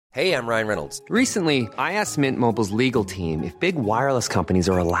Hey, I'm Ryan Reynolds. Recently, I asked Mint Mobile's legal team if big wireless companies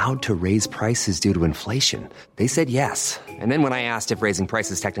are allowed to raise prices due to inflation. They said yes. And then when I asked if raising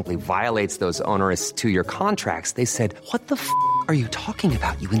prices technically violates those onerous two-year contracts, they said, "What the f*** are you talking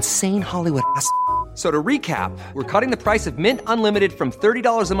about, you insane Hollywood ass?" So to recap, we're cutting the price of Mint Unlimited from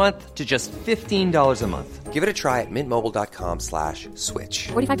 $30 a month to just $15 a month. Give it a try at mintmobile.com/switch.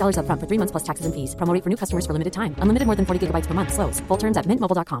 $45 up front for 3 months plus taxes and fees. Promo rate for new customers for limited time. Unlimited more than 40 gigabytes per month. Slows full terms at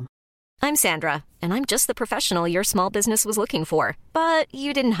mintmobile.com. I'm Sandra, and I'm just the professional your small business was looking for. But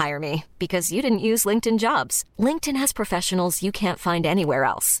you didn't hire me because you didn't use LinkedIn Jobs. LinkedIn has professionals you can't find anywhere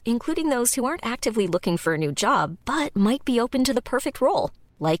else, including those who aren't actively looking for a new job, but might be open to the perfect role,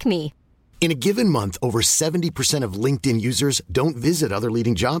 like me. In a given month, over 70% of LinkedIn users don't visit other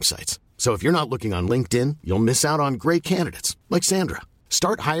leading job sites. So if you're not looking on LinkedIn, you'll miss out on great candidates like Sandra.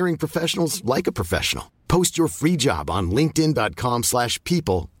 Start hiring professionals like a professional. Post your free job on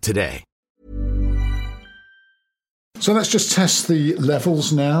linkedin.com/people today. So let's just test the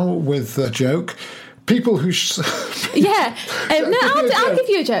levels now with a joke. People who... Yeah. I'll give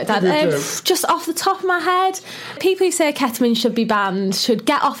you a joke, Dad. Just off the top of my head, people who say ketamine should be banned should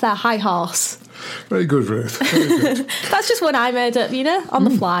get off their high horse. Very good, Ruth. Very good. That's just one I made up, on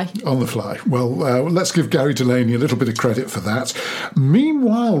the fly. On the fly. Well, let's give Gary Delaney a little bit of credit for that.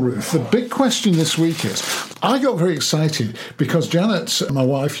 Meanwhile, Ruth, the big question this week is, I got very excited because Janet, my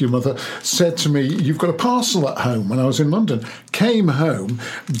wife, your mother, said to me, "You've got a parcel at home," when I was in London. Came home,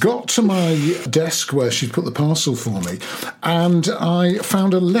 got to my desk where she'd put the parcel for me, and I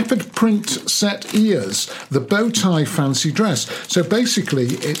found a leopard print set ears, the bow tie fancy dress. So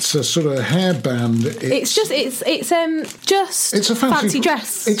basically, it's a sort of hairband. It's a fancy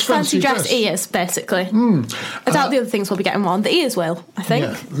dress. It's fancy dress ears, basically. I doubt the other things will be getting one. The ears will, I think.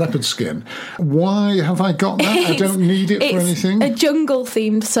 Yeah, leopard skin. Why have I got that? I don't need it for anything. It's a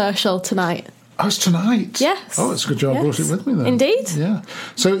jungle-themed social tonight. Oh, it's tonight? Yes. Oh, it's a good job I brought it with me then. Indeed. Yeah.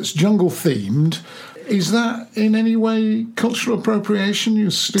 So it's jungle-themed. Is that in any way cultural appropriation?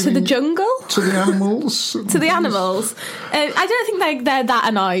 You're to the jungle? To the animals? To the animals? I don't think they're that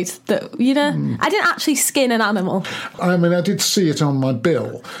annoyed that, I didn't actually skin an animal. I mean, I did see it on my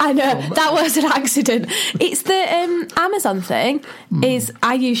bill. I know, that was an accident. It's the Amazon thing, is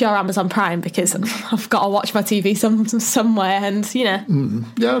I use your Amazon Prime because I've got to watch my TV somewhere and,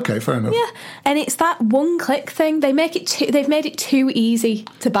 Yeah, okay, fair enough. Yeah, and it's that one-click thing. They've made it too easy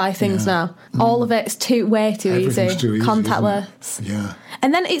to buy things now. All of it's way too easy. Too easy, contactless. Yeah.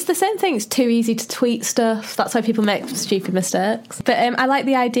 And then it's the same thing. It's too easy to tweet stuff. That's why people make stupid mistakes. But I like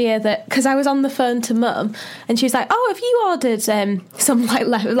the idea that, because I was on the phone to Mum and she was like, "Oh, have you ordered some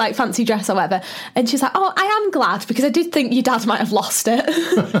like fancy dress or whatever?" And she's like, "Oh, I am glad because I did think your dad might have lost it."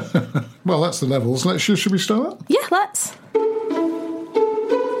 Well, that's the levels. Should we start? Yeah, let's.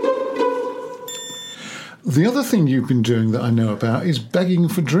 The other thing you've been doing that I know about is begging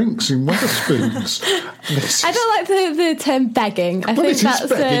for drinks in Wetherspoons. I don't like the term begging. I think that's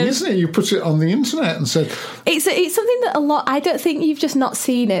begging, isn't it? You put it on the internet and said... It's something that a lot... I don't think you've just not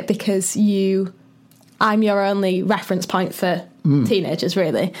seen it because I'm your only reference point for teenagers,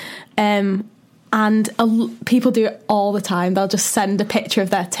 really. And people do it all the time. They'll just send a picture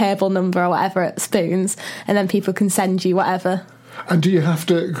of their table number or whatever at Spoons, and then people can send you whatever. And do you have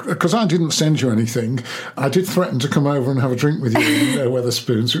to... Because I didn't send you anything. I did threaten to come over and have a drink with you in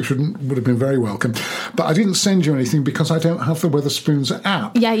Wetherspoons, which would have been very welcome. But I didn't send you anything because I don't have the Wetherspoons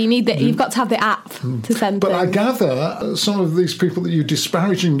app. Yeah, you've got to have the app to send But things. I gather some of these people that you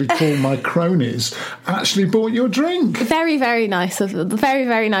disparagingly call my cronies actually bought you a drink. Very, very nice of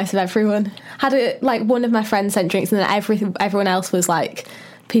everyone. One of my friends sent drinks, and then everyone else was like...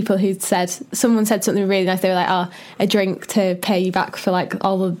 People who'd someone said something really nice. They were like, "Oh, a drink to pay you back for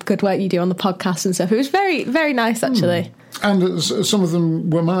all the good work you do on the podcast and stuff." It was very, very nice, actually. And some of them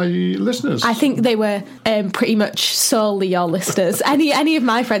were my listeners. I think they were pretty much solely your listeners. Any of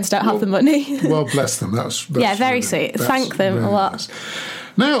my friends don't have the money. Well, bless them. That's yeah, very really, sweet. Thank them a lot. Nice.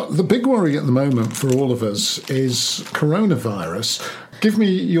 Now, the big worry at the moment for all of us is coronavirus. Give me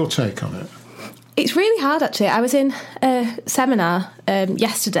your take on it. It's really hard, actually. I was in a seminar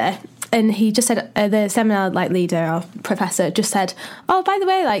yesterday, and he just said, the seminar leader or professor just said, "Oh, by the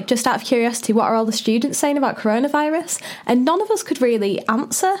way, just out of curiosity, what are all the students saying about coronavirus?" And none of us could really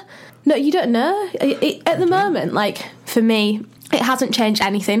answer. No, you don't know. At the moment, for me, it hasn't changed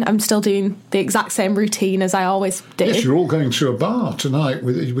anything. I'm still doing the exact same routine as I always do. Yes, you're all going to a bar tonight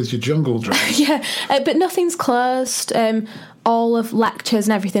with your jungle dress. Yeah, but nothing's closed. All of lectures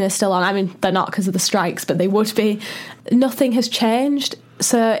and everything are still on. I mean, they're not because of the strikes, but they would be. Nothing has changed.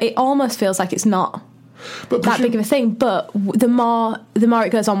 So it almost feels like it's not that big of a thing. But the more it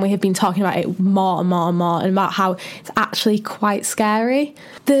goes on, we have been talking about it more and more and more, and about how it's actually quite scary.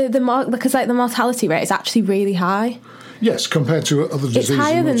 The more, because like the mortality rate is actually really high. Yes, compared to other diseases. It's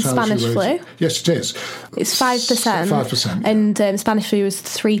higher than Spanish flu. Yes, it is. It's 5%. 5%. And Spanish flu was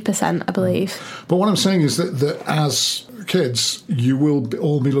 3%, I believe. But what I'm saying is that as kids, you will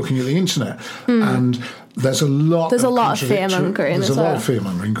all be looking at the internet, and there's a lot of fear-mongering There's as a lot well. of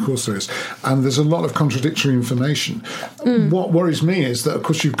fear-mongering, of course there is. And there's a lot of contradictory information. What worries me is that, of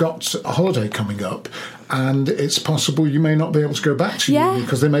course, you've got a holiday coming up, and it's possible you may not be able to go back to uni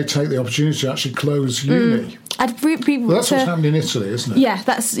because they may take the opportunity to actually close uni. Well, that's what's happening in Italy, isn't it?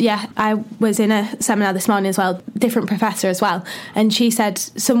 Yeah, I was in a seminar this morning as well, different professor as well, and she said,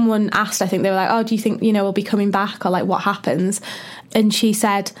 someone asked, I think they were like, oh, do you think, we'll be coming back, or like what happens? And she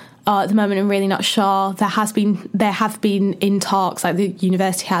said, at the moment I'm really not sure. There have been in talks, like the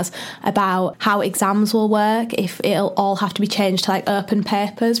university has, about how exams will work, if it'll all have to be changed to like open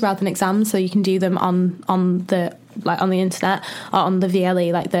papers rather than exams, so you can do them on the internet or on the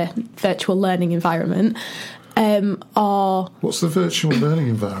VLE, like the virtual learning environment. Or what's the virtual learning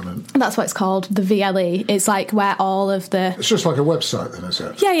environment? That's what it's called, the VLE. It's like where all of the... It's just like a website then, is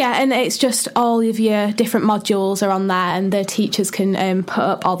it? Yeah, and it's just all of your different modules are on there, and the teachers can put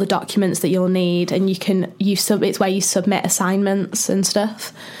up all the documents that you'll need, and it's where you submit assignments and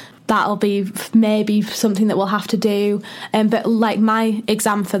stuff. That'll be maybe something that we'll have to do. But like my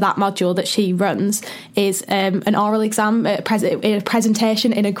exam for that module that she runs is an oral exam, a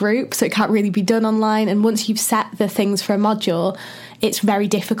presentation in a group, so it can't really be done online. And once you've set the things for a module, it's very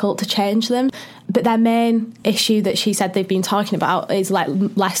difficult to change them. But their main issue that she said they've been talking about is like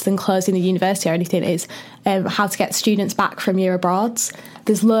less than closing the university or anything, is how to get students back from year abroads.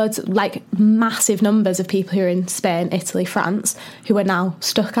 There's loads, like massive numbers of people who are in Spain, Italy, France, who are now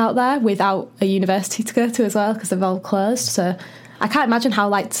stuck out there without a university to go to as well, because they've all closed. So I can't imagine how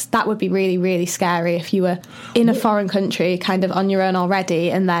that would be really, really scary if you were in a foreign country kind of on your own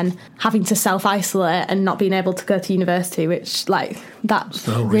already, and then having to self-isolate and not being able to go to university, which that's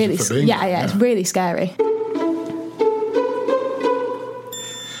really, it's really scary.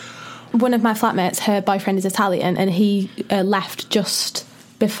 One of my flatmates, her boyfriend is Italian, and he left just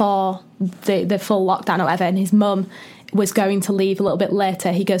before the full lockdown or whatever, and his mum was going to leave a little bit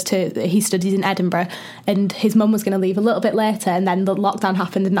later. He studies in Edinburgh, and his mum was going to leave a little bit later, and then the lockdown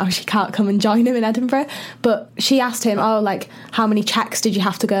happened, and now she can't come and join him in Edinburgh. But she asked him, how many checks did you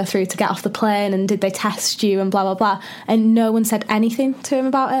have to go through to get off the plane, and did they test you, and blah blah blah, and no one said anything to him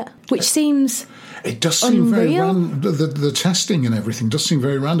about it, which seems... It does seem very random. The testing and everything does seem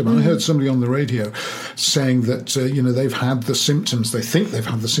very random. I heard somebody on the radio saying that they've had the symptoms. They think they've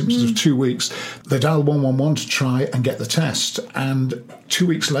had the symptoms of 2 weeks. They dial 111 to try and get the test, and 2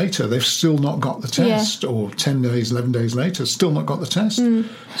 weeks later they've still not got the test, or 10 days, 11 days later, still not got the test. And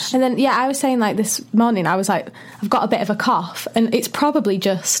then I was saying like this morning, I was like, I've got a bit of a cough, and it's probably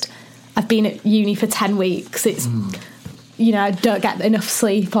just I've been at uni for 10 weeks. It's I don't get enough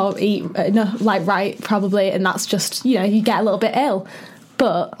sleep or eat enough, probably, and that's just, you get a little bit ill.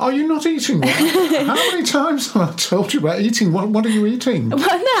 But... Are you not eating well? How many times have I told you about eating? What are you eating? Well, no,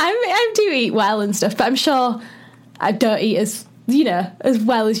 I do eat well and stuff, but I'm sure I don't eat as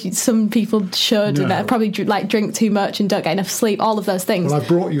well as some people should, and I probably drink too much and don't get enough sleep, all of those things. Well, I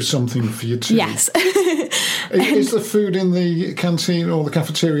brought you something for you too. Yes. Is the food in the canteen or the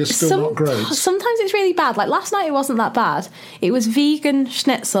cafeteria still not great? Sometimes it's really bad. Like last night it wasn't that bad. It was vegan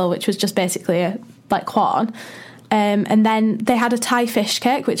schnitzel, which was just basically corn. And then they had a Thai fish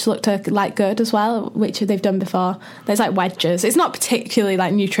cake, which looked good as well, which they've done before. There's wedges. It's not particularly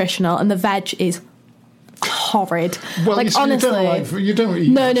nutritional, and the veg is horrid. Well, honestly, you don't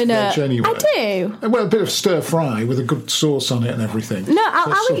eat veg anyway. I do. Well, a bit of stir fry with a good sauce on it and everything. No,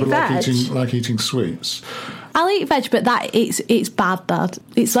 I'll eat veg. Like eating sweets. I'll eat veg, but it's bad, Dad.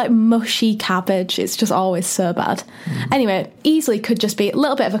 It's like mushy cabbage. It's just always so bad. Anyway, easily could just be a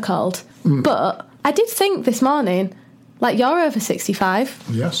little bit of a cold. But I did think this morning, you're over 65.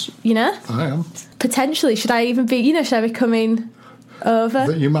 Yes. I am. Potentially, should I even be, should I be coming over?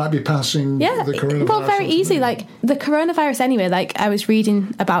 That you might be passing the coronavirus. Well, very easy. The coronavirus anyway, I was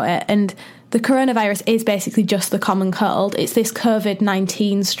reading about it, and the coronavirus is basically just the common cold. It's this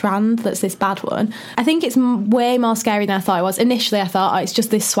COVID-19 strand that's this bad one. I think it's way more scary than I thought it was. Initially, I thought, it's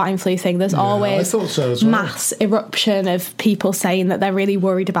just this swine flu thing. There's always I thought so as well. Mass eruption of people saying that they're really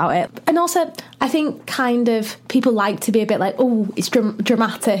worried about it. And also, I think kind of people like to be a bit it's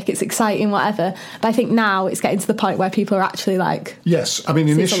dramatic, it's exciting, whatever. But I think now it's getting to the point where people are actually yes, I mean,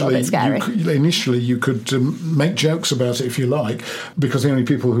 initially you could make jokes about it if you like, because the only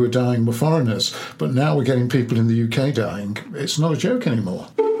people who were dying were foreigners. foreigners, but now we're getting people in the UK dying. It's not a joke anymore.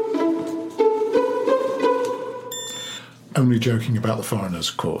 Only joking about the foreigners,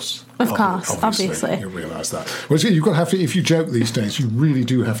 of course. Of course, obviously. You realise that. Well, you've got to have to, if you joke these days, you really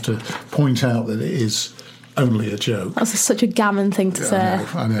do have to point out that it is only a joke. That's such a gammon thing to say.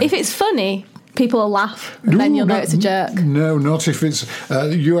 I know. If it's funny, people will laugh, and then you'll know it's a joke. No, not if it's...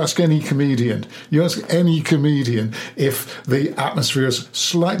 you ask any comedian if the atmosphere has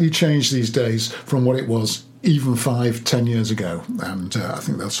slightly changed these days from what it was even 5-10 years ago, and I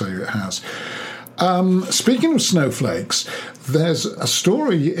think they'll say it has. Speaking of snowflakes, there's a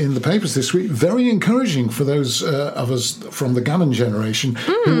story in the papers this week, very encouraging for those of us from the Gammon generation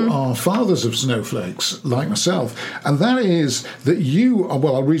who are fathers of snowflakes, like myself. And that is that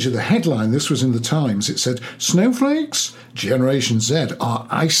I'll read you the headline. This was in the Times. It said, "Snowflakes, Generation Z, are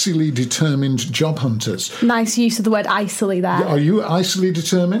icily determined job hunters." Nice use of the word icily there. Are you icily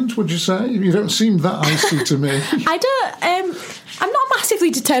determined, would you say? You don't seem that icy to me. I'm not a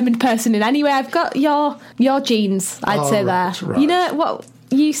massively determined person in any way. I've got your genes, I'd say there. Right. You know what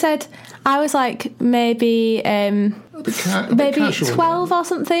you said? I was like maybe maybe 12 or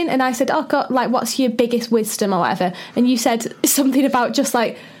something, and I said, "Oh God, like what's your biggest wisdom or whatever?" And you said something about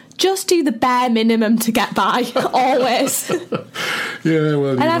just do the bare minimum to get by, always. Yeah,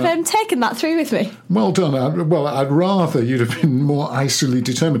 well, and I've taken that through with me. Well done. I'd rather you'd have been more icily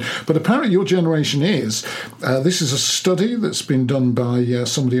determined. But apparently your generation is. This is a study that's been done by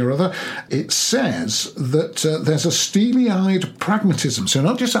somebody or other. It says that there's a steely-eyed pragmatism. So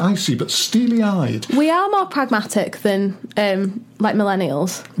not just icy, but steely-eyed. We are more pragmatic than like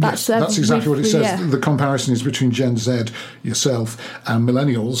millennials. That's exactly what it says. Yeah. The comparison is between Gen Z, yourself, and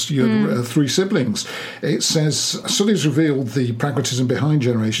millennials, your three siblings. It says, studies revealed the pragmatism behind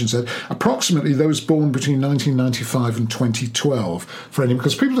Generation Z, approximately those born between 1995 and 2012,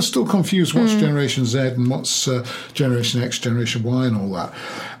 because people are still confused what's Generation Z and what's Generation X, Generation Y and all that.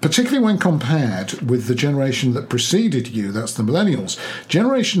 Particularly when compared with the generation that preceded you, that's the millennials.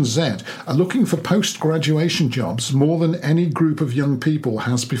 Generation Z are looking for post-graduation jobs more than any group of young people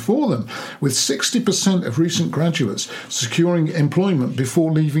has before them, with 60% of recent graduates securing employment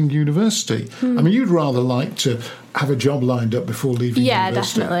before leaving university. I mean, you'd rather like to have a job lined up before leaving university. Yeah,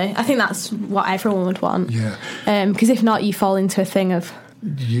 definitely. I think that's what everyone would want. Yeah. Because if not, you fall into a thing of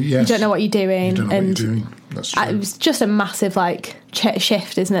you don't know what you're doing. That's true. It was just a massive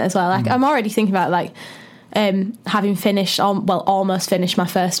shift, isn't it, as well? I'm already thinking about having finished, almost finished my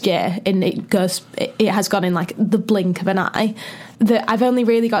first year, and it has gone in the blink of an eye. That I've only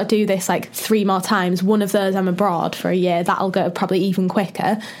really got to do this 3 more times. One of those I'm abroad for a year. That'll go probably even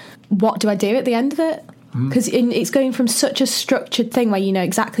quicker. What do I do at the end of it? Because it's going from such a structured thing where you know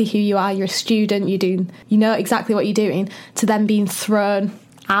exactly who you are, you're a student, you know exactly what you're doing, to then being thrown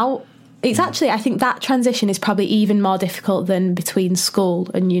out. It's actually, I think that transition is probably even more difficult than between school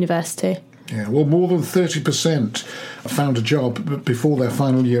and university. Yeah, well, more than 30% found a job before their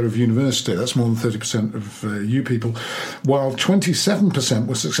final year of university. That's more than 30% of you people, while 27%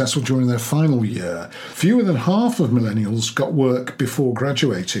 were successful during their final year. Fewer than half of millennials got work before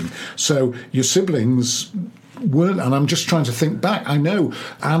graduating. So your siblings weren't, and I'm just trying to think back. I know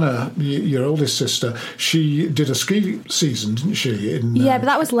Anna, your oldest sister, she did a ski season, didn't she? But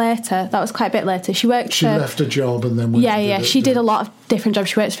that was later. That was quite a bit later. She left a job and then went she did a lot of different jobs.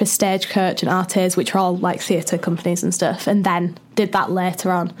 She worked for Stagecoach and Artes, which are all theatre companies and stuff, and then did that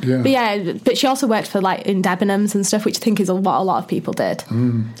later on. But she also worked for in Debenhams and stuff, which I think is what a lot of people did.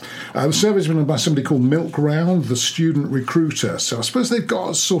 The survey's been done by somebody called Milk Round, the student recruiter. So I suppose they've got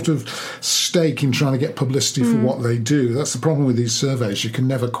a sort of stake in trying to get publicity for what they do. That's the problem with these surveys. You can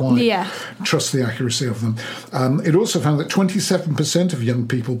never quite trust the accuracy of them. It also found that 27% of young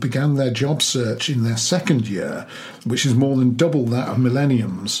people began their job search in their second year, which is more than double that of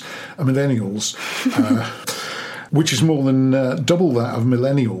millennials. Which is more than double that of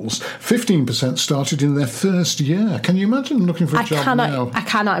millennials. 15% started in their first year. Can you imagine looking for a job now? I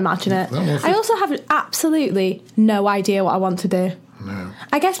cannot imagine it. I also have absolutely no idea what I want to do. No.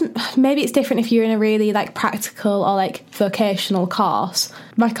 I guess maybe it's different if you're in a really practical or vocational course.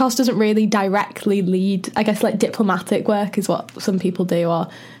 My course doesn't really directly lead, I guess diplomatic work is what some people do, or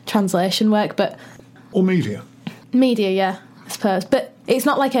translation work, or media. Media, yeah, I suppose. But it's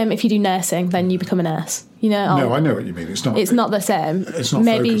not if you do nursing, then you become a nurse. You know, No, I know what you mean. It's not the same. It's not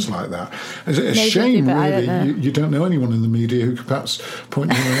focused like that. It's a shame, really. You don't know anyone in the media who could perhaps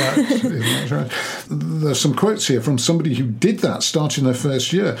point you in the right. There's some quotes here from somebody who did that starting their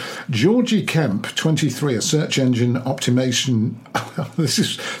first year. Georgie Kemp, 23, a search engine optimization. This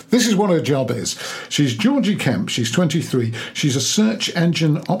is what her job is. She's Georgie Kemp. She's 23. She's a search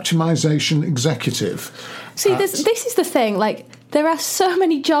engine optimization executive. See, this is the thing. Like, there are so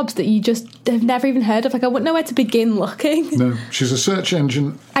many jobs that you just have never even heard of. Like, I wouldn't know where to begin looking. No, she's a search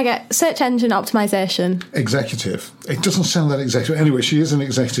engine... I get search engine optimization. Executive. It doesn't sound that executive. Anyway, she is an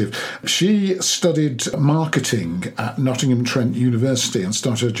executive. She studied marketing at Nottingham Trent University and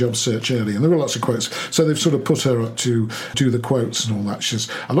started a job search early. And there were lots of quotes. So they've sort of put her up to do the quotes and all that. She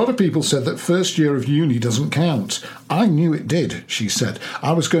says, a lot of people said that first year of uni doesn't count. I knew it did, she said.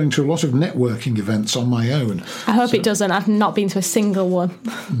 I was going to a lot of networking events on my own. I hope it doesn't. I've not been to a single one.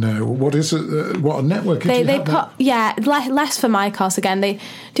 No. What is it? What, a networking? They put, yeah, less for my course again. They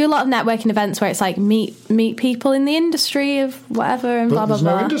do a lot of networking events where it's like meet people in the industry of whatever and blah, blah,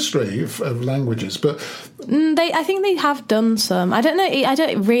 blah. There's no industry of languages, but... I think they have done some. I don't know.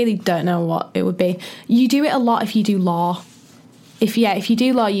 I really don't know what it would be. You do it a lot if you do law. If you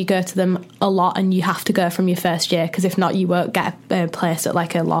do law, you go to them a lot and you have to go from your first year, because if not, you won't get a place at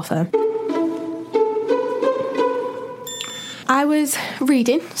like a law firm. I was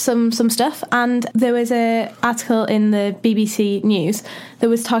reading some stuff, and there was an article in the BBC News that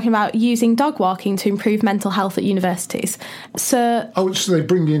was talking about using dog walking to improve mental health at universities. So they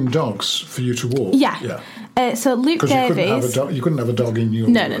bring in dogs for you to walk? Yeah. So Luke Davies... You couldn't have a dog in your...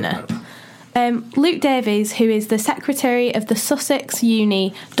 No. Luke Davies, who is the secretary of the Sussex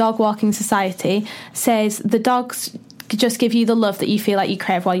Uni Dog Walking Society, says the dogs just give you the love that you feel like you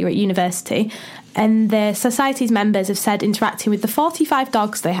crave while you're at university. And the society's members have said interacting with the 45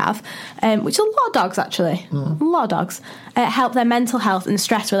 dogs they have, which is a lot of dogs actually, a lot of dogs, help their mental health and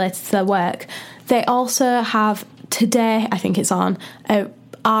stress related to their work. They also have today, I think it's on,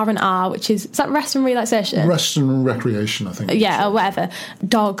 R&R, which is that rest and relaxation? Rest and recreation, I think. Yeah, or whatever.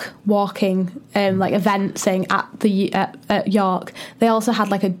 Dog walking, like event thing at York. They also had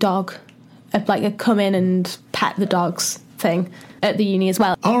like a dog, like a come in and pet the dogs thing at the uni as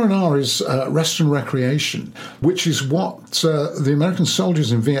well. R&R is rest and recreation, which is what the American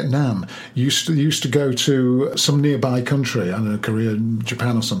soldiers in Vietnam used to go to some nearby country, I don't know, Korea,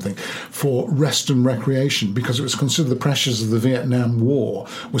 Japan or something, for rest and recreation, because it was considered the pressures of the Vietnam War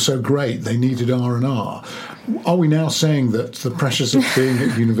were so great they needed R&R. Are we now saying that the pressures of being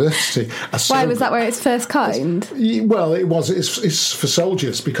at university are so... Why was that where it's first coined? Well, it's for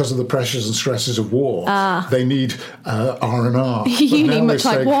soldiers because of the pressures and stresses of war. They need R&R. Uni, much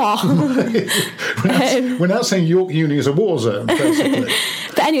like war. We're now saying York Uni is a war zone, basically.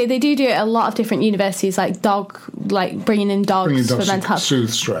 But anyway, they do it at a lot of different universities, like bringing in dogs for mental health. Soothe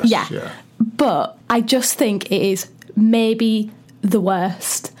stress. Yeah. But I just think it is maybe the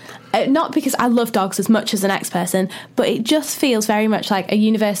worst. Not because I love dogs as much as the next person, but it just feels very much like a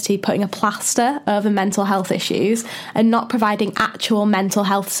university putting a plaster over mental health issues and not providing actual mental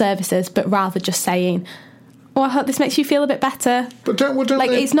health services, but rather just saying, I hope this makes you feel a bit better. But don't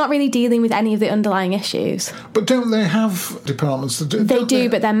they... It's not really dealing with any of the underlying issues. But don't they have departments that do... They do,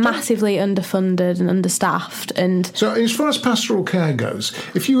 but they're massively underfunded and understaffed. And so as far as pastoral care goes,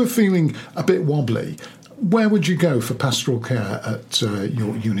 if you were feeling a bit wobbly, where would you go for pastoral care at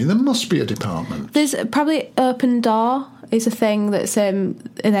your uni? There must be a department. There's probably Open Door is a thing that's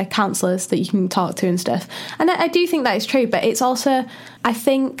they're counsellors that you can talk to and stuff. And I do think that is true, but it's also, I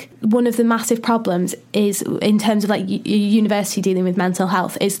think one of the massive problems is in terms of like university dealing with mental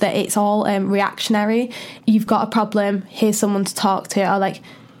health is that it's all reactionary. You've got a problem, here's someone to talk to, or like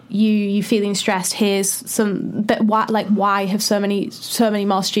you feeling stressed, here's some, but why have so many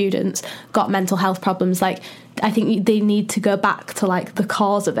more students got mental health problems? Like, I think they need to go back to like the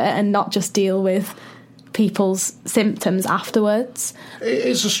cause of it and not just deal with people's symptoms afterwards.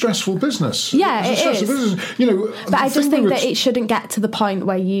 It's a stressful business. Yeah, it's a stressful business. You know, but I just think that it shouldn't get to the point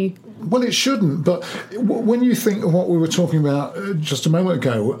where you... Well, it shouldn't, but when you think of what we were talking about just a moment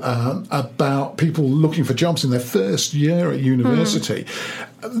ago, about people looking for jobs in their first year at university,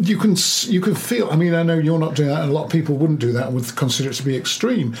 you can feel, I mean, I know you're not doing that, and a lot of people wouldn't do that and would consider it to be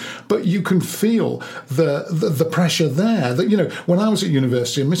extreme, but you can feel the pressure there. That, you know, when I was at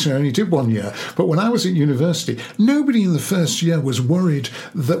university, admittedly I only did 1 year, but when I was at university, nobody in the first year was worried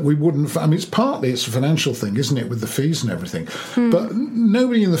that we wouldn't, I mean, it's a financial thing, isn't it, with the fees and everything, but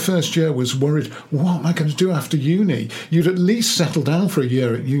nobody in the first year was worried, what am I going to do after uni? You'd at least settle down for a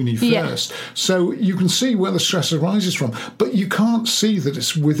year at uni first. So you can see where the stress arises from, but you can't see that it's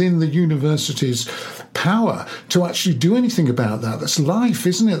it's within the university's power to actually do anything about that. That's life,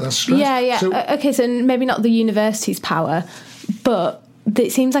 isn't it? That's stress. Yeah. So, Okay, so maybe not the university's power, but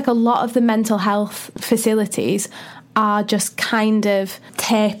it seems like a lot of the mental health facilities are just kind of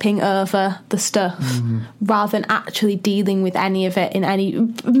taping over the stuff rather than actually dealing with any of it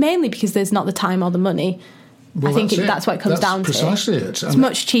mainly because there's not the time or the money. well, I think that's what it comes down precisely to. It. It's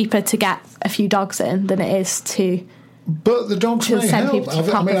much cheaper to get a few dogs in than it is to... But the dogs to may send help. people to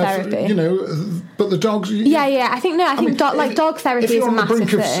proper therapy. But the dogs... Yeah. I think dog therapy is a massive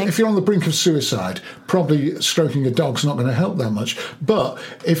thing. If you're on the brink of suicide, probably stroking a dog's not going to help that much. But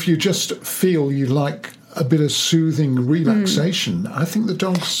if you just feel you like a bit of soothing relaxation, I think the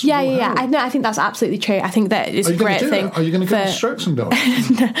dogs will help. I think that's absolutely true. I think that it's a great thing. Are you going to go and stroke some dogs?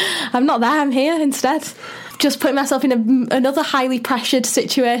 I'm not there, I'm here instead. Just putting myself in another highly pressured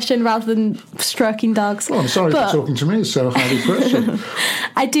situation rather than stroking dogs. Well, I'm sorry for talking to me so highly pressured.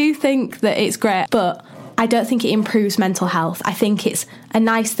 I do think that it's great, but I don't think it improves mental health. I think it's a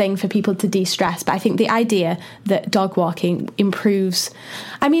nice thing for people to de-stress, but I think the idea that dog walking improves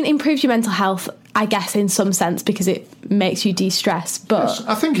your mental health, I guess, in some sense, because it makes you de-stress. But yes,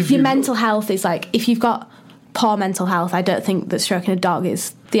 I think if your mental health is like, if you've got poor mental health, I don't think that stroking a dog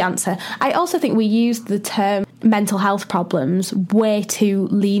is the answer. I also think we use the term mental health problems way too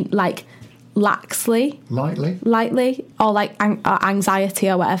laxly, lightly, or like anxiety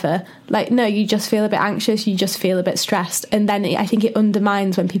or whatever. Like, no, you just feel a bit anxious, you just feel a bit stressed, and then I think it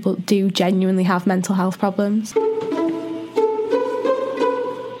undermines when people do genuinely have mental health problems.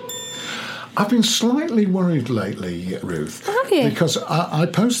 I've been slightly worried lately, Ruth. Have you? Because I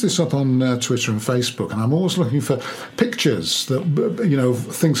post this up on Twitter and Facebook, and I'm always looking for pictures that,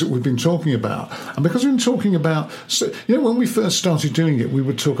 things that we've been talking about. And because we've been talking about, when we first started doing it, we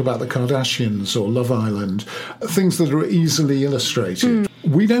would talk about the Kardashians or Love Island, things that are easily illustrated.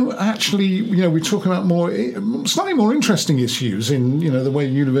 We don't actually, we talk about slightly more interesting issues in, the way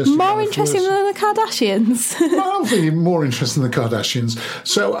university... More interesting than the Kardashians? Mildly more interesting than the Kardashians.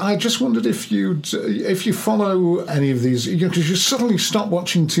 So I just wondered if you follow any of these, because you suddenly stop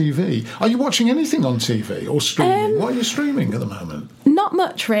watching TV. Are you watching anything on TV or streaming? What are you streaming at the moment? Not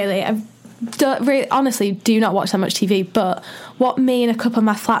much, really. Honestly, do not watch that much TV, but what me and a couple of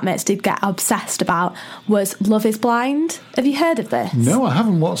my flatmates did get obsessed about was Love is Blind. Have you heard of this? No, I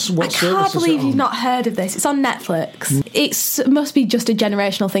haven't. I can't believe you've not heard of this. It's on Netflix. It must be just a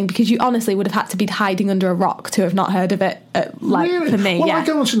generational thing, because you honestly would have had to be hiding under a rock to have not heard of it, really? For me. Well, yeah. I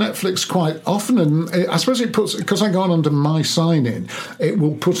go onto Netflix quite often, and I suppose it puts, because I go on under my sign-in, it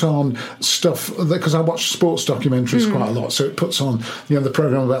will put on stuff, because I watch sports documentaries quite a lot, so it puts on the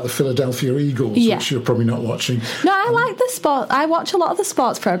programme about the Philadelphia Eagles, which you're probably not watching. No, I like the sport. I watch a lot of the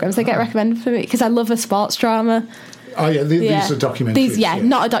sports programmes. They get recommended for me because I love a sports drama. Oh, yeah, these are documentaries.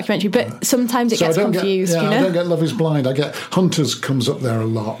 Not a documentary, but sometimes it gets confused. I don't get Love is Blind. I get Hunters comes up there a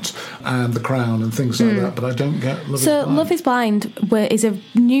lot, and The Crown and things like that, but I don't get Love is Blind. So Love is Blind is a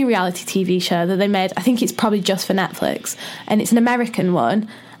new reality TV show that they made. I think it's probably just for Netflix, and it's an American one.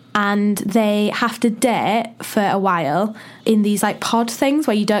 And they have to date for a while in these like pod things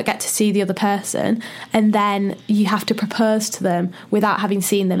where you don't get to see the other person, and then you have to propose to them without having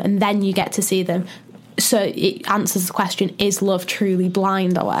seen them, and then you get to see them. So it answers the question, is love truly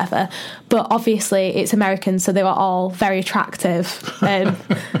blind or whatever? But obviously it's American, so they were all very attractive,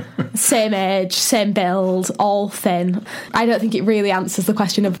 same age, same build, all thin. I don't think it really answers the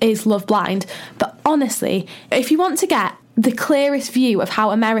question of, is love blind? But honestly, if you want to get the clearest view of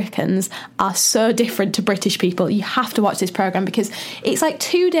how Americans are so different to British people, you have to watch this programme, because it's like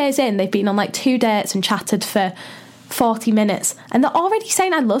 2 days in, they've been on like 2 dates and chatted for 40 minutes, and they're already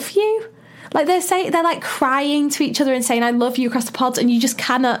saying I love you. Like they're like crying to each other and saying I love you across the pods, and you just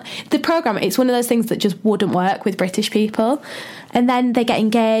cannot. The programme, it's one of those things that just wouldn't work with British people. And then they get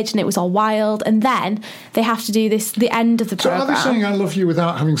engaged, and it was all wild. And then they have to do this, the end of the programme. So are they saying I love you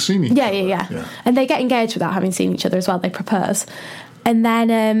without having seen each other? Yeah. And they get engaged without having seen each other as well. They propose. And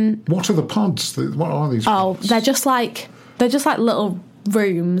then... what are the pods? What are these pods? They're just like little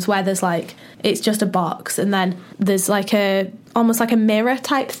rooms where there's like, it's just a box, and then there's like almost like a mirror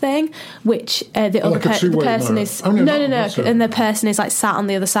type thing, which the person mirror. is... Oh, no, and the person is like sat on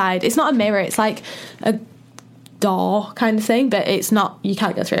the other side. It's not a mirror, it's like a door kind of thing, but it's not, you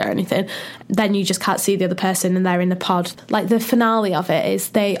can't go through it or anything. Then you just can't see the other person, and they're in the pod. Like the finale of it is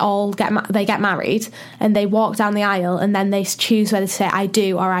they all get married, and they walk down the aisle, and then they choose whether to say I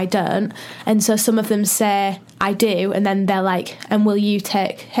do or I don't. And so some of them say I do, and then they're like, and will you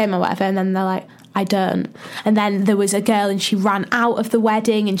take him or whatever? And then they're like, I don't. And then there was a girl, and she ran out of the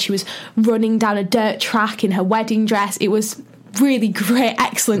wedding, and she was running down a dirt track in her wedding dress. It was really great,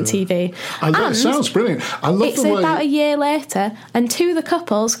 excellent TV. It sounds brilliant. I love it's the way... about a year later, and two of the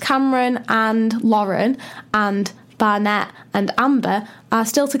couples, Cameron and Lauren, and Barnett and Amber, are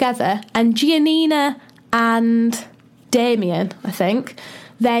still together, and Giannina and Damien, I think,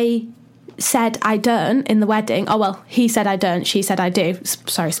 they said I don't in the wedding. Oh, well, he said I don't, she said I do.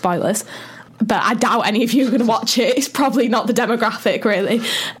 Sorry, spoilers. But I doubt any of you are going to watch it. It's probably not the demographic, really.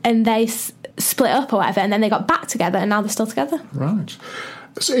 And they split up or whatever, and then they got back together, and now they're still together. Right.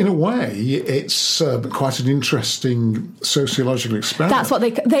 So in a way, it's quite an interesting sociological experiment. That's what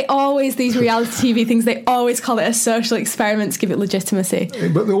they always, these reality TV things, they always call it a social experiment to give it legitimacy.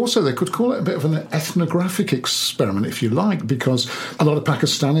 But they could call it a bit of an ethnographic experiment, if you like, because a lot of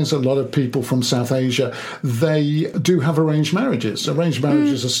Pakistanis, a lot of people from South Asia, they do have arranged marriages. Arranged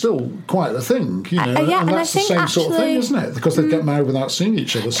marriages are still quite a thing, you know, and that's the same sort of thing, isn't it? Because they get married without seeing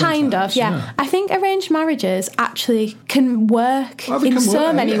each other sometimes. Kind of, yeah. I think arranged marriages actually can work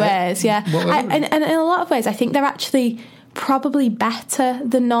so many ways, yeah. Well, and in a lot of ways, I think they're actually probably better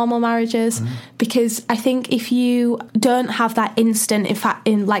than normal marriages, because I think if you don't have that instant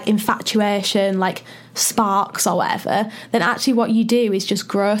infatuation, like sparks or whatever, then actually what you do is just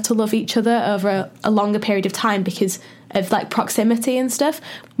grow to love each other over a longer period of time because of like proximity and stuff.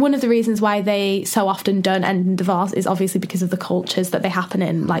 One of the reasons why they so often don't end in divorce is obviously because of the cultures that they happen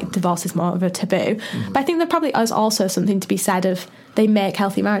in. Like, divorce is more of a taboo. But I think there probably is also something to be said of they make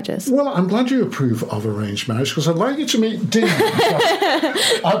healthy marriages. Well, I'm glad you approve of arranged marriage, because I'd like you to meet Dean.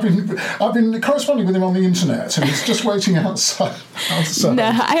 I've been corresponding with him on the internet, and he's just waiting outside.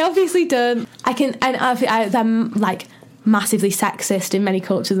 No, I obviously don't. I'm like massively sexist in many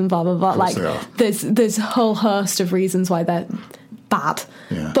cultures and blah blah blah. Like, there's a whole host of reasons why they're bad.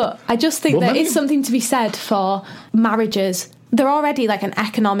 Yeah. But I just think there is something to be said for marriages. They're already like an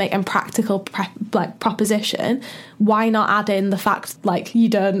economic and practical proposition. Why not add in the fact like you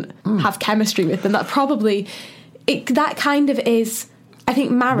don't have chemistry with them? That probably that kind of is. I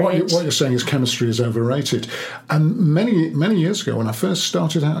think marriage... What you're saying is chemistry is overrated. And many years ago, when I first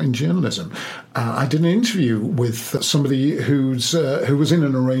started out in journalism, I did an interview with somebody who was in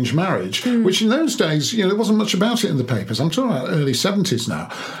an arranged marriage, which in those days, you know, there wasn't much about it in the papers. I'm talking about early 70s now.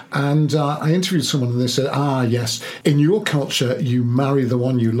 And I interviewed someone, and they said, yes, in your culture, you marry the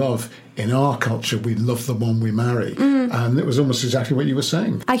one you love. In our culture, we love the one we marry. And it was almost exactly what you were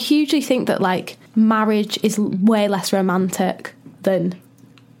saying. I hugely think that, like, marriage is way less romantic than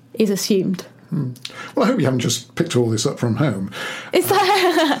is assumed. Well, I hope you haven't just picked all this up from home. It's like,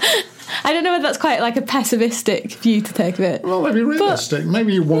 I don't know whether that's quite like a pessimistic view to take of it. Well, maybe realistic.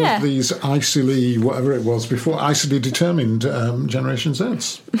 Maybe you're one of these icily, whatever it was before, icily determined Generation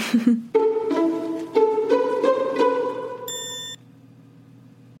Zs.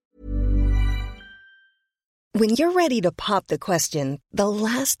 When you're ready to pop the question, the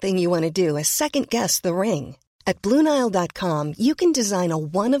last thing you want to do is second-guess the ring. At BlueNile.com, you can design a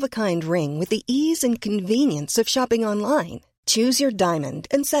one-of-a-kind ring with the ease and convenience of shopping online. Choose your diamond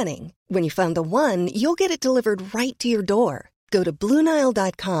and setting. When you find the one, you'll get it delivered right to your door. Go to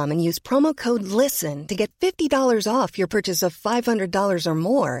BlueNile.com and use promo code LISTEN to get $50 off your purchase of $500 or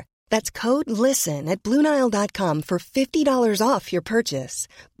more. That's code LISTEN at BlueNile.com for $50 off your purchase.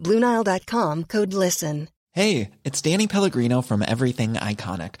 BlueNile.com, code LISTEN. Hey, it's Danny Pellegrino from Everything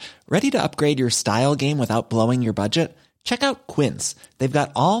Iconic. Ready to upgrade your style game without blowing your budget? Check out Quince. They've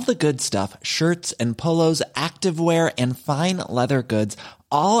got all the good stuff, shirts and polos, activewear, and fine leather goods,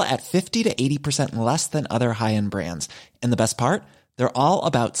 all at 50 to 80% less than other high-end brands. And the best part? They're all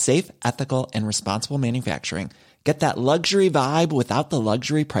about safe, ethical, and responsible manufacturing. Get that luxury vibe without the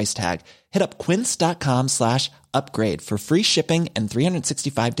luxury price tag. Hit up quince.com/upgrade for free shipping and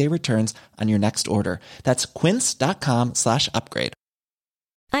 365-day returns on your next order. That's quince.com/upgrade.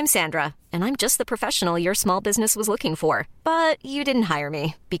 I'm Sandra, and I'm just the professional your small business was looking for. But you didn't hire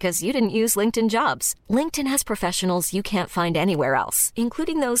me because you didn't use LinkedIn Jobs. LinkedIn has professionals you can't find anywhere else,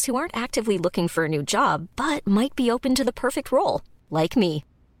 including those who aren't actively looking for a new job, but might be open to the perfect role, like me.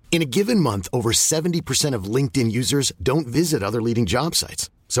 In a given month, over 70% of LinkedIn users don't visit other leading job sites.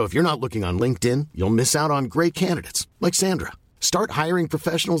 So if you're not looking on LinkedIn, you'll miss out on great candidates like Sandra. Start hiring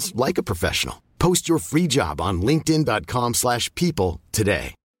professionals like a professional. Post your free job on linkedin.com/people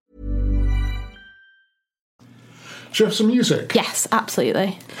today. Should we have some music? Yes,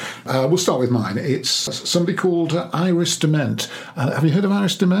 absolutely. We'll start with mine. It's somebody called Iris Dement. Have you heard of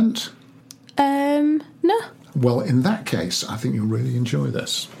Iris Dement? No. Well, in that case, I think you'll really enjoy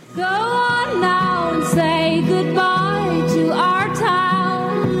this. Go on now and say goodbye to our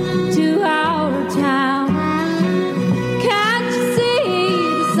town, to our town. Can't you see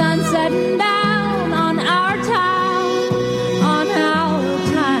the sun setting down on our town,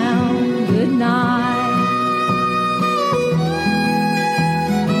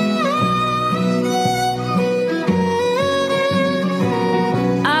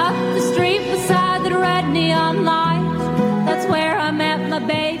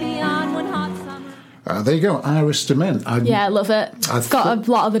 baby on one hot summer. There you go, Iris DeMent. I love it. It's got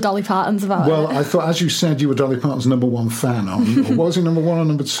a lot of the Dolly Partons about it. Well, I thought, as you said, you were Dolly Parton's number one fan. Or was it number one or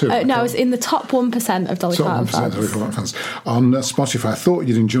number two? No, I was in the top 1% of Dolly Parton fans. On Spotify. I thought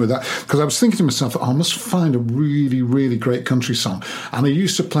you'd enjoy that, because I was thinking to myself, I must find a really, really great country song. And I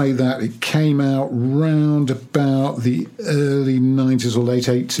used to play that. It came out round about the early 90s or late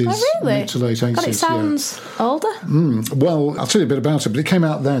 80s. Oh, really? Mid to late 80s. God, it sounds older. Well, I'll tell you a bit about it, but it came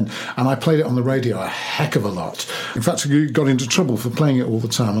out then, and I played it on the radio a heck of a lot. In fact, I got into trouble for playing it all the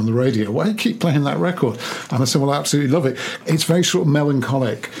time on the radio. Why do you keep playing that record? And I said, well, I absolutely love it. It's very sort of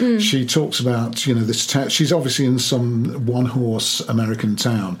melancholic. She talks about, this town. She's obviously in some one-horse American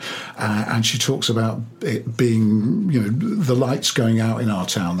town, and she talks about it being, the lights going out in our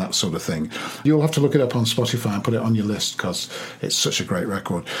town, that sort of thing. You'll have to look it up on Spotify and put it on your list, because it's such a great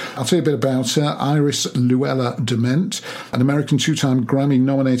record. I'll tell you a bit about her. Iris Luella DeMent, an American two-time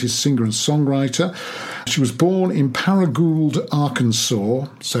Grammy-nominated singer and songwriter. She was born in Paragould, Arkansas,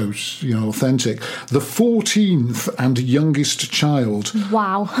 so, authentic. The 14th and youngest child.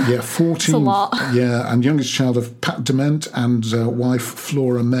 Wow. Yeah, 14th. That's a lot. Yeah, and youngest child of Pat DeMent and wife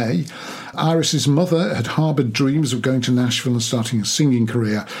Flora May. Iris's mother had harboured dreams of going to Nashville and starting a singing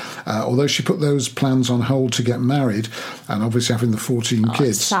career, although she put those plans on hold to get married, and obviously having the 14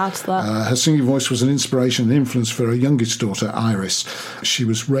 kids. It's sad, that. Her singing voice was an inspiration and influence for her youngest daughter, Iris. She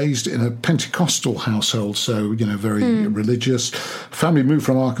was raised in a Pentecostal household, so, very religious. Family moved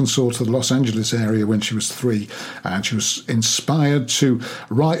from Arkansas to the Los Angeles area when she was 3, and she was inspired to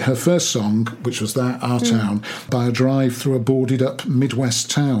write her first song, which was Our Town, by a drive through a boarded-up Midwest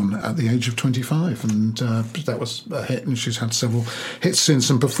town at the age of 25, and that was a hit, and she's had several hits since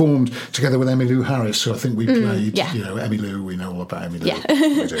and performed together with Emmylou Harris, who I think we played. Yeah. Emmylou, we know all about Emmylou. Yeah.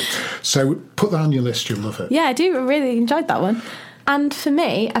 We do. So put that on your list, you'll love it. Yeah, I do. I really enjoyed that one. And for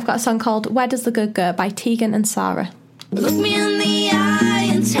me, I've got a song called Where Does the Good Go by Tegan and Sara. Look me in the eye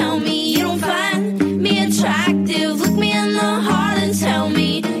and tell me you don't find me attractive. Look me in the heart and tell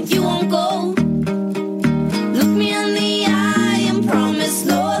me you won't go. Look me in the eye and promise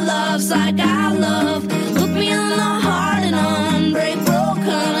no love's like I love. Look me in the heart and unbreak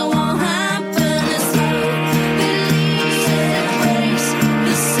broken. It won't happen. It's love that leaves and breaks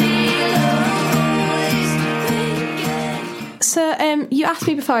the seal of always thinking. So you asked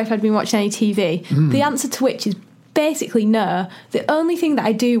me before if I'd been watching any TV. The answer to which is basically no. The only thing that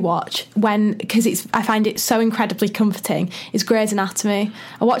I do watch because I find it so incredibly comforting, is Grey's Anatomy.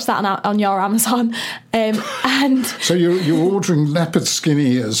 I watch that on your Amazon, and so you're ordering leopard skin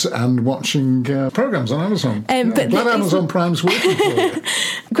ears and watching programs on Amazon. But glad Amazon Prime's working for you.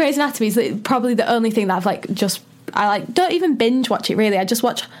 Grey's Anatomy is probably the only thing that I've don't even binge watch it really. I just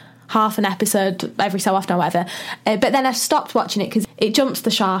watch half an episode every so often or whatever, but then I've stopped watching it because it jumps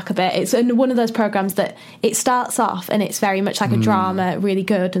the shark a bit. It's one of those programmes that it starts off and it's very much like a drama, really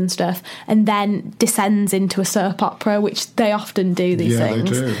good and stuff, and then descends into a soap opera, which they often do these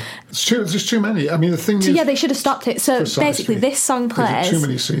things. Yeah, they do. There's too many. I mean, the thing is... Yeah, they should have stopped it. So precisely. Basically this song plays... Too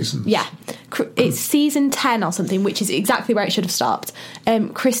many seasons. Yeah. It's season 10 or something, which is exactly where it should have stopped.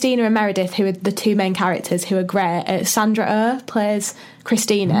 Christina and Meredith, who are the two main characters, who are great. Sandra Oh plays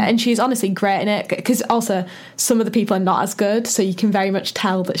Christina, and she's honestly great in it, because also some of the people are not as good, so you can very much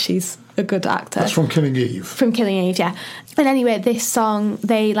tell that she's a good actor. That's from Killing Eve. From Killing Eve, yeah. And anyway, this song,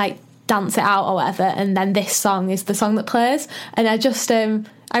 they dance it out or whatever, and then this song is the song that plays, and I just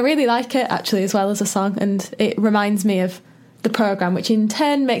I really like it actually, as well as a song, and it reminds me of the programme, which in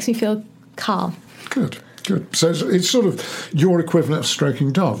turn makes me feel calm. Good. So it's sort of your equivalent of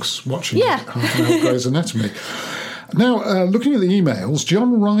stroking dogs, watching half an hour of Grey's Anatomy. Now, looking at the emails,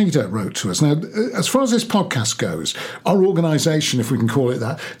 John Ryder wrote to us. Now, as far as this podcast goes, our organisation, if we can call it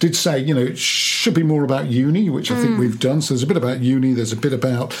that, did say, it should be more about uni, which I think we've done. So there's a bit about uni, there's a bit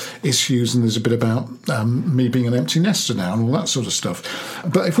about issues, and there's a bit about me being an empty nester now and all that sort of stuff.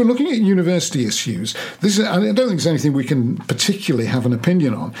 But if we're looking at university issues, I don't think there's anything we can particularly have an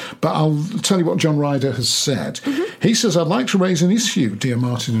opinion on, but I'll tell you what John Ryder has said. He says, I'd like to raise an issue, dear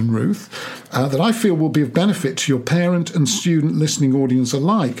Martin and Ruth, that I feel will be of benefit to your parent and student listening audience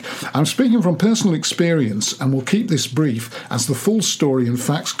alike. I'm speaking from personal experience and will keep this brief, as the full story and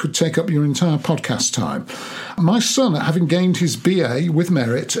facts could take up your entire podcast time. My son, having gained his BA with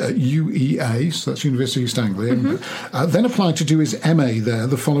merit at UEA, so that's University of East Anglia, then applied to do his MA there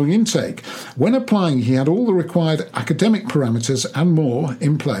the following intake. When applying, he had all the required academic parameters and more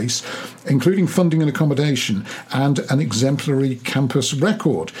in place, including funding and accommodation, and and an exemplary campus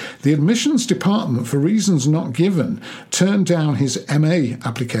record. The admissions department, for reasons not given, turned down his MA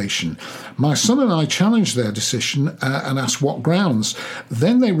application. My son and I challenged their decision and asked what grounds.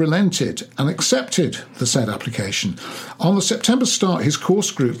 Then they relented and accepted the said application. On the September start, his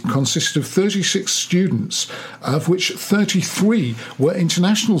course group consisted of 36 students, of which 33 were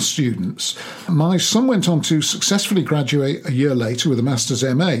international students. My son went on to successfully graduate a year later with a Master's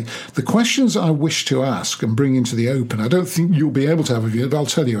MA. The questions I wish to ask and bring into the open, I don't think you'll be able to have a view, but I'll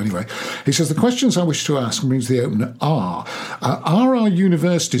tell you anyway. He says, the questions I wish to ask and bring to the open are our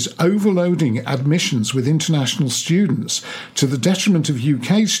universities overloading admissions with international students to the detriment of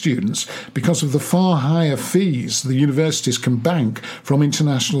UK students because of the far higher fees the universities can bank from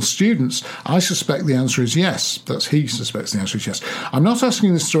international students? I suspect the answer is yes. He suspects the answer is yes. I'm not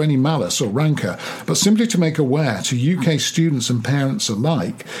asking this through any malice or rancour, but simply to make aware to UK students and parents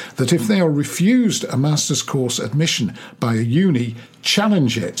alike that if they are refused a master's course admission by a uni,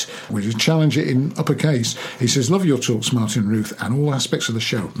 challenge it. We challenge it in uppercase. He says, love your talks, Martin and Ruth, and all aspects of the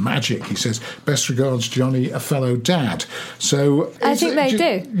show. Magic, he says. Best regards, Johnny, a fellow dad. So I think they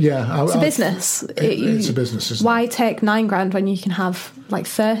do. Yeah. It's a business. It's a business, isn't it? Why take £9,000 when you can have like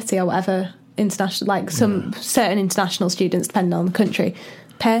 30 or whatever international, like some certain international students, depending on the country,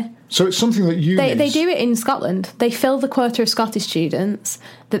 pay? So it's something that they do it in Scotland. They fill the quota of Scottish students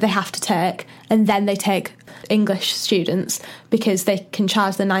that they have to take, and then they take English students because they can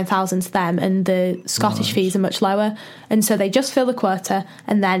charge the 9,000 to them, and the Scottish fees are much lower. And so they just fill the quota,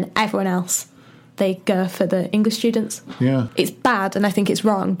 and then everyone else, they go for the English students. Yeah, it's bad, and I think it's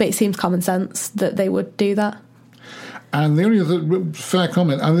wrong, but it seems common sense that they would do that. And the only other fair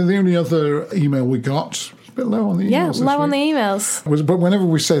comment, and the only other email we got. A bit low on the emails. Yeah, low on the emails. But whenever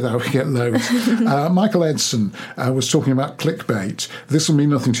we say that, we get loads. Michael Edson was talking about clickbait. This will mean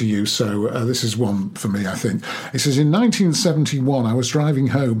nothing to you, so this is one for me, I think. He says, in 1971, I was driving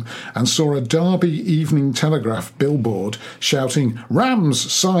home and saw a Derby Evening Telegraph billboard shouting,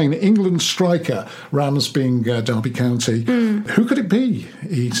 Rams sign England striker, Rams being Derby County. Who could it be?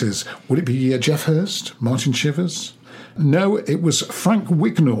 He says, would it be Geoff Hurst, Martin Chivers? No, it was Frank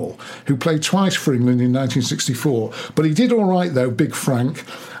Wignall, who played twice for England in 1964. But he did all right, though, Big Frank.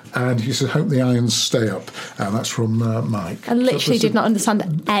 And he said, hope the Irons stay up. And that's from Mike. I literally did not understand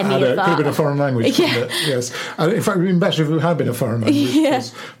any of that. It could have been a foreign language, couldn't it? Yes. In fact, it would have been better if it had been a foreign language. Yeah.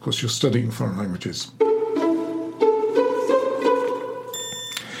 Because, of course, you're studying foreign languages.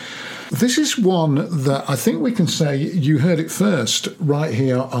 This is one that I think we can say you heard it first right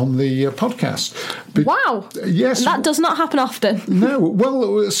here on the podcast. Wow. Yes. That does not happen often. No.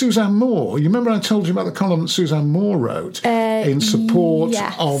 Well, Suzanne Moore. You remember I told you about the column that Suzanne Moore wrote in support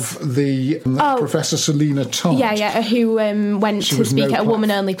of the Professor Selina Todd. Yeah, who went to speak at a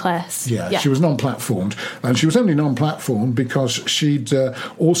woman-only place. Yeah, she was non-platformed. And she was only non-platformed because she'd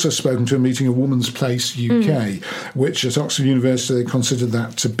also spoken to a meeting of Woman's Place UK, which at Oxford University they considered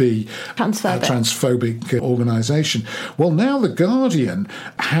that to be transphobic organisation. Well, now The Guardian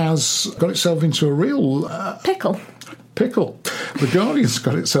has got itself into a real pickle. The Guardian's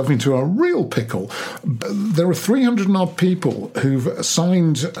got itself into a real pickle. There are 300 and odd people who've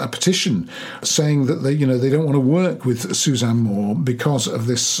signed a petition saying that they don't want to work with Suzanne Moore because of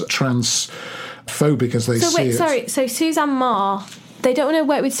this transphobic, as they see it. Sorry. So Suzanne Moore. They don't want to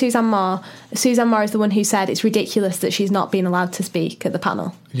work with Suzanne Moore. Suzanne Moore is the one who said it's ridiculous that she's not being allowed to speak at the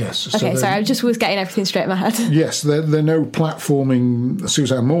panel. Yes. Okay, sorry, I just was getting everything straight in my head. Yes, they're no platforming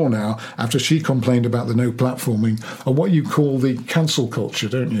Suzanne Moore now after she complained about the no platforming or what you call the cancel culture,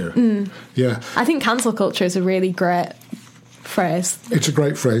 don't you? Yeah. I think cancel culture is a really great phrase. It's a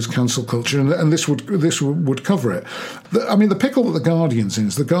great phrase, cancel culture, and this would cover it. The pickle that The Guardian's in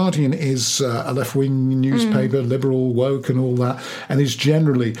is The Guardian is a left-wing newspaper, liberal, woke and all that, and is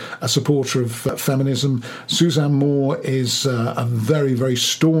generally a supporter of feminism. Suzanne Moore is a very, very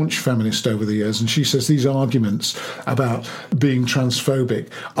staunch feminist over the years, and she says these arguments about being transphobic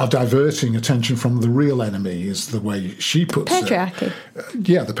are diverting attention from the real enemy, is the way she puts it. Patriarchy.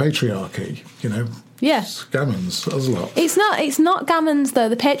 The patriarchy, Yes. Gammons, us a lot. It's not gammons though.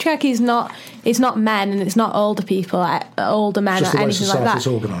 The patriarchy is not men, and it's not older people, older men, or anything like that.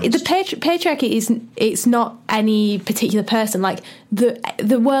 The patriarchy it's not any particular person. Like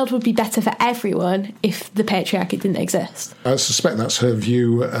the world would be better for everyone if the patriarchy didn't exist. I suspect that's her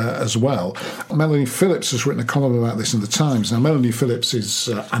view as well. Melanie Phillips has written a column about this in the Times. Now, Melanie Phillips is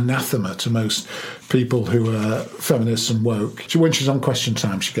anathema to most people who are feminists and woke. When she's on Question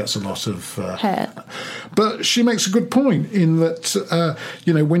Time, she gets a lot of hate. But she makes a good point in that,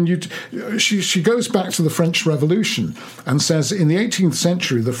 when she goes back to the French Revolution and says in the 18th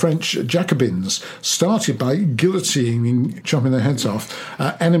century, the French Jacobins started by guillotining, chopping their heads off,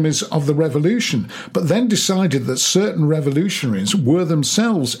 enemies of the revolution, but then decided that certain revolutionaries were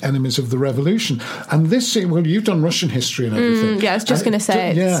themselves enemies of the revolution. And this, well, you've done Russian history and everything. Yeah, I was just going to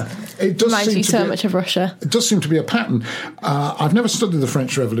say, it does reminds seem you to so be, much of Russia. It does seem to be a pattern. I've never studied the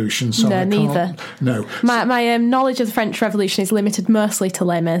French Revolution, so I neither. No. My knowledge of the French Revolution is limited mostly to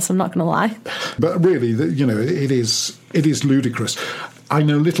Les Mis, I'm not going to lie. But really, it is ludicrous. I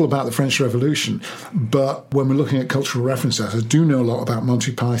know little about the French Revolution, but when we're looking at cultural references, I do know a lot about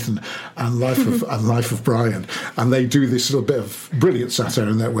Monty Python and Life of Brian, and they do this little bit of brilliant satire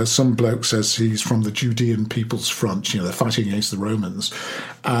in there where some bloke says he's from the Judean People's Front, they're fighting against the Romans,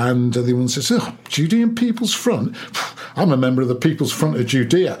 and the one says, Judean People's Front? I'm a member of the People's Front of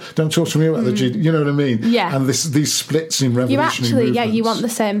Judea. Don't talk to me about the Judean, you know what I mean? Yeah. And these splits in revolutionary movements. You want the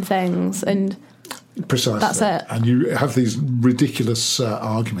same things, and... Precisely. That's it. And you have these ridiculous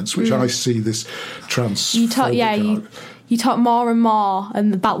arguments, which I see this transphobic you talk more and more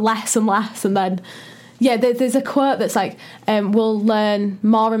and about less and less, and then there's a quote that's like, we'll learn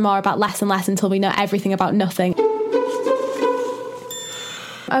more and more about less and less until we know everything about nothing.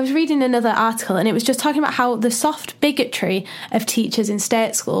 I was reading another article and it was just talking about how the soft bigotry of teachers in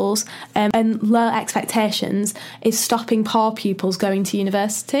state schools and low expectations is stopping poor pupils going to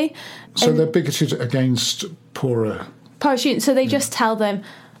university. So they're bigoted against poorer students. So they just tell them,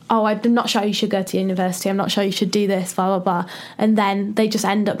 I'm not sure you should go to university, I'm not sure you should do this, blah, blah, blah. And then they just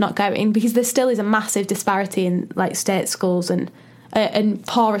end up not going because there still is a massive disparity in like state schools and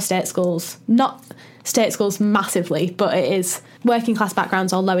poorer state schools. Not state schools massively, but it is working class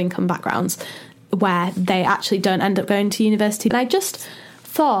backgrounds or low income backgrounds where they actually don't end up going to university. And I just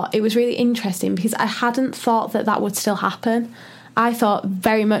thought it was really interesting because I hadn't thought that would still happen. I thought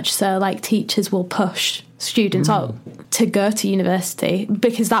very much so, like, teachers will push students out to go to university,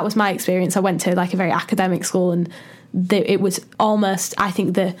 because that was my experience. I went to like a very academic school and it was almost, I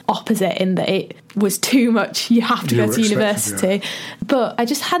think, the opposite in that it was too much. You have to go to university. But I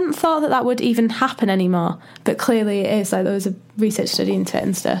just hadn't thought that would even happen anymore. But clearly it is. Like, there was a research study into it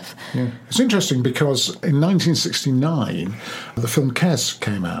and stuff. Yeah. It's interesting because in 1969 the film Kes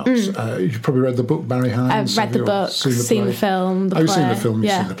came out. You've probably read the book, Barry Hines. I've read the book, seen the film, the play. You've seen the film,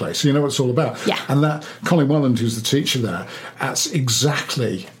 you've seen the play. So you know what it's all about. Yeah. And that Colin Welland, who's the teacher there, that's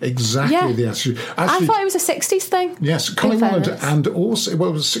exactly the attitude. Actually, I thought it was a 60s thing. Yes, Colin Welland, and also, it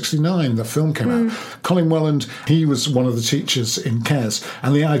was 69 the film came out. Colin Welland, he was one of the teachers in Kes,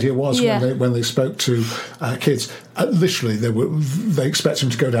 and the idea was when they spoke to kids, literally they expect them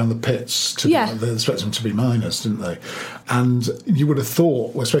to go down the pits. They expect them to be miners, didn't they? And you would have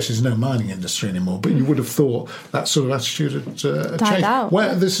thought, well, especially there's no mining industry anymore, but you would have thought that sort of attitude had died changed. out.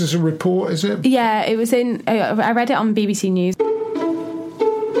 Where, this is a report, is it? Yeah, it was in. I read it on BBC News. Do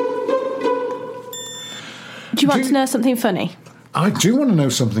you want to know something funny? I do want to know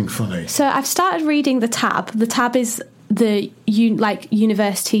something funny. So I've started reading The Tab. The Tab is the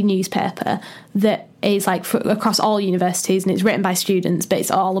university newspaper that is like across all universities, and it's written by students, but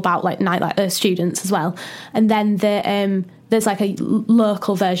it's all about like students as well. And then there's like a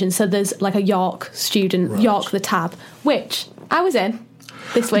local version. So there's like a York student, right. York The Tab, which I was in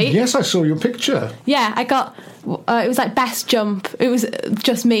this week. Yes, I saw your picture. Yeah, I got... it was like best jump. It was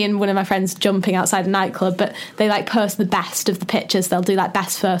just me and one of my friends jumping outside a nightclub, but they like post the best of the pictures. They'll do like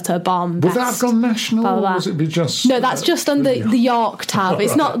best photo bomb. Would that have gone national, or was it be just... No, that's just on the York tab.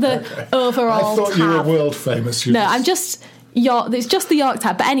 It's not the overall tab. I thought you were world famous. I'm just... York, it's just the York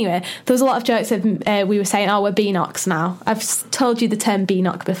tab. But anyway, there was a lot of jokes of we were saying, we're BNOCs now. I've told you the term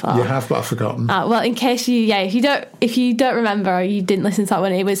BNOC before. You have, but I've forgotten. Well, in case if you don't remember or you didn't listen to that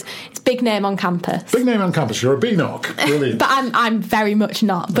one, it's big name on campus. Big name on campus. You're a BNOC. Brilliant. But I'm very much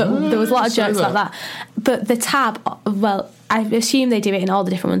not. But there was a lot of jokes like that. But the tab, well, I assume they do it in all the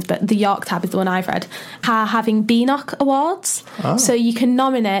different ones, but the York tab is the one I've read, are having BNOC awards. Oh. So you can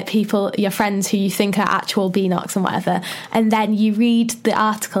nominate people, your friends who you think are actual BNOCs and whatever, and then you read the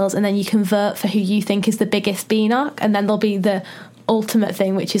articles and then you can vote for who you think is the biggest BNOC, and then there'll be the ultimate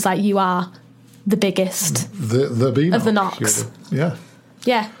thing, which is like you are the biggest the BNOC of the knocks. Yeah.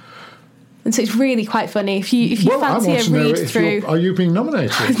 Yeah. And so it's really quite funny. If you fancy a read through... Are you being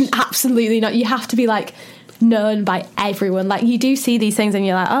nominated? Absolutely not. You have to be like known by everyone. Like, you do see these things and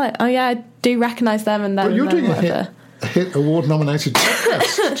you're like, oh yeah, I do recognise them, and then but you're doing whatever. hit award-nominated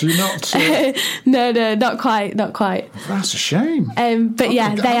podcast. Do you not? No, not quite. That's a shame. But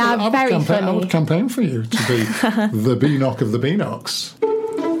yeah, they are very funny. I would campaign for you to be the Beanock of the Beanocks.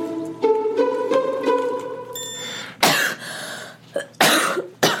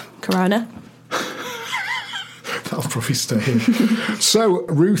 Corona. I'll probably stay here. So,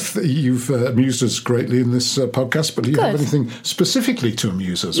 Ruth, you've amused us greatly in this podcast, but do you have anything specifically to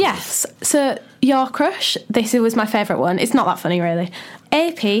amuse us? Yes. So, your crush, this was my favourite one. It's not that funny, really.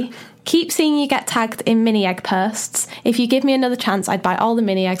 AP, keep seeing you get tagged in mini egg posts. If you give me another chance, I'd buy all the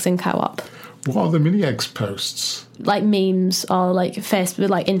mini eggs in Co-op. What are the mini eggs posts? Like memes or like Facebook,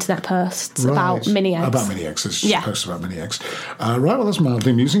 like internet posts about mini eggs. About mini eggs. There's posts about mini eggs. Right, well, that's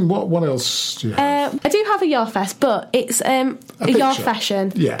mildly amusing. What else do you have? I do have a Your Fest, but it's a Your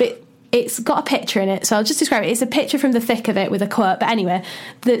Fashion. Yeah. But it's got a picture in it, so I'll just describe it. It's a picture from the thick of it with a quote, but anyway,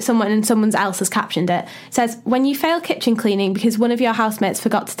 someone else has captioned it. It says, when you fail kitchen cleaning because one of your housemates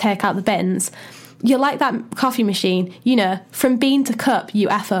forgot to take out the bins, you're like that coffee machine, from bean to cup, you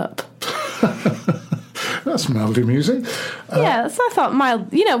F up. That's mildly amusing. That's I thought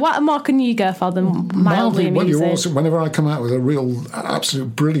mild. What more can you go for than mildly amusing? Well, you always, whenever I come out with a real,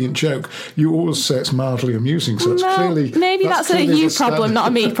 absolute brilliant joke, you always say it's mildly amusing. So it's clearly maybe that's a you problem, not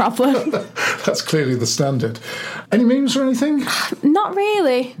a me problem. That's clearly the standard. Any memes or anything? Not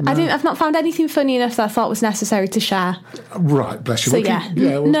really. No. I've not found anything funny enough that I thought was necessary to share. Right, bless you. So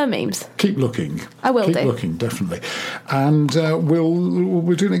no memes. Keep looking. I will keep looking, definitely. And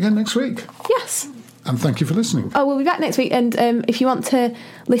we'll do it again next week. Yes. And thank you for listening. Oh, we'll be back next week. And if you want to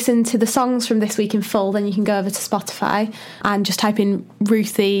listen to the songs from this week in full, then you can go over to Spotify and just type in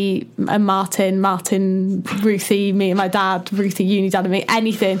Ruthie and Martin, Ruthie, me and my dad, Ruthie, uni dad and me,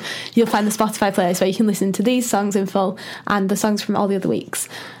 anything. You'll find the Spotify playlist where you can listen to these songs in full and the songs from all the other weeks.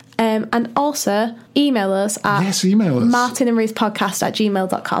 And also email us at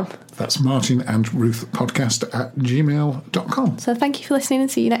martinandruthpodcast@gmail.com. That's martinandruthpodcast@gmail.com. So thank you for listening and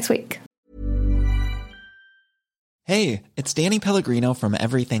see you next week. Hey, it's Danny Pellegrino from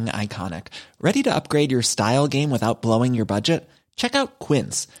Everything Iconic. Ready to upgrade your style game without blowing your budget? Check out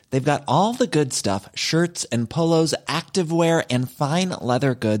Quince. They've got all the good stuff, shirts and polos, activewear, and fine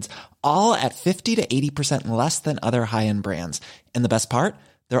leather goods, all at 50 to 80% less than other high-end brands. And the best part?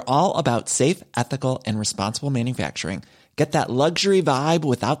 They're all about safe, ethical, and responsible manufacturing. Get that luxury vibe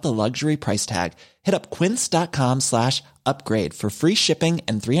without the luxury price tag. Hit up quince.com/upgrade for free shipping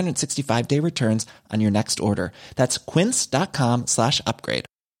and 365-day returns on your next order. That's quince.com/upgrade.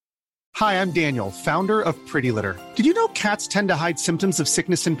 Hi, I'm Daniel, founder of Pretty Litter. Did you know cats tend to hide symptoms of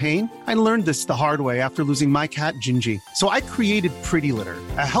sickness and pain? I learned this the hard way after losing my cat, Gingy. So I created Pretty Litter,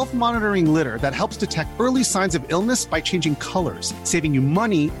 a health monitoring litter that helps detect early signs of illness by changing colors, saving you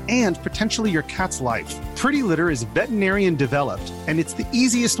money and potentially your cat's life. Pretty Litter is veterinarian developed, and it's the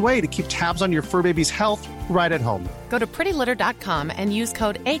easiest way to keep tabs on your fur baby's health right at home. Go to prettylitter.com and use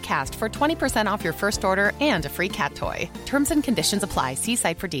code ACAST for 20% off your first order and a free cat toy. Terms and conditions apply. See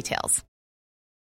site for details.